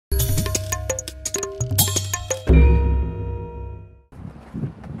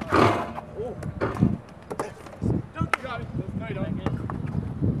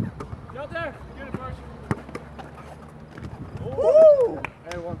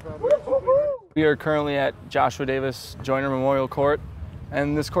We are currently at Joshua Davis Joyner Memorial Court,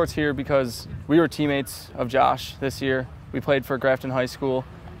 and this court's here because we were teammates of Josh this year. We played for Grafton High School.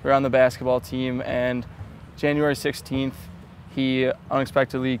 We were on the basketball team, and January 16th, he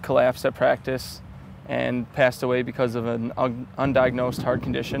unexpectedly collapsed at practice and passed away because of an undiagnosed heart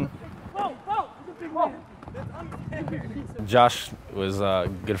condition. Josh was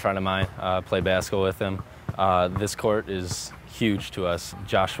a good friend of mine. Played basketball with him. This court is huge to us.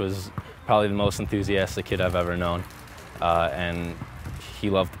 Josh was probably the most enthusiastic kid I've ever known, and he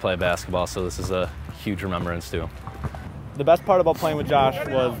loved to play basketball, so this is a huge remembrance to him. The best part about playing with Josh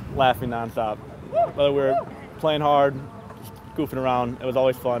was laughing nonstop. Whether we were playing hard, just goofing around, it was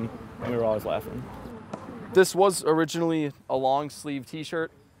always fun, and we were always laughing. This was originally a long sleeve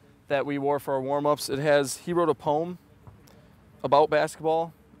t-shirt that we wore for our warm-ups. He wrote a poem about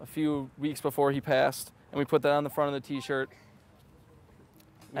basketball a few weeks before he passed, and we put that on the front of the t-shirt.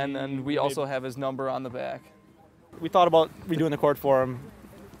 And then we also have his number on the back. We thought about redoing the court for him.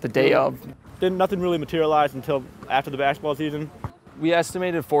 The day of. Nothing really materialized until after the basketball season. We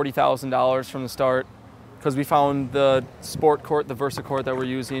estimated $40,000 from the start because we found the sport court, the Versa court that we're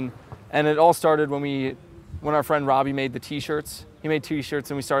using. And it all started when our friend Robbie made the t-shirts. He made t-shirts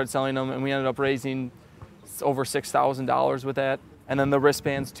and we started selling them, and we ended up raising over $6,000 with that. And then the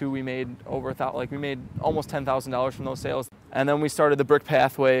wristbands too, we made we made almost $10,000 from those sales. And then we started the Brick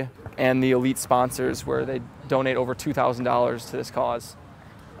Pathway and the elite sponsors, where they donate over $2,000 to this cause.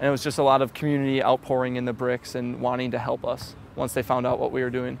 And it was just a lot of community outpouring in the bricks and wanting to help us once they found out what we were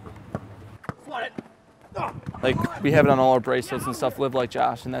doing. Like, we have it on all our bracelets and stuff, Live Like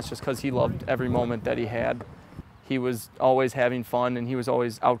Josh, and that's just because he loved every moment that he had. He was always having fun, and he was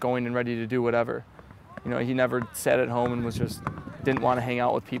always outgoing and ready to do whatever. You know, he never sat at home and didn't want to hang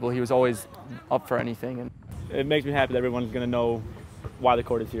out with people. He was always up for anything. And it makes me happy that everyone's going to know why the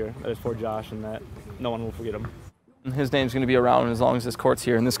court is here, that it's for Josh, and that no one will forget him. His name's going to be around as long as this court's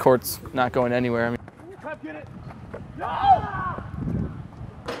here, and this court's not going anywhere. I mean, get it. No! Oh,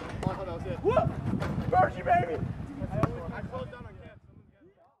 that was it. Whoop! Virgie, baby!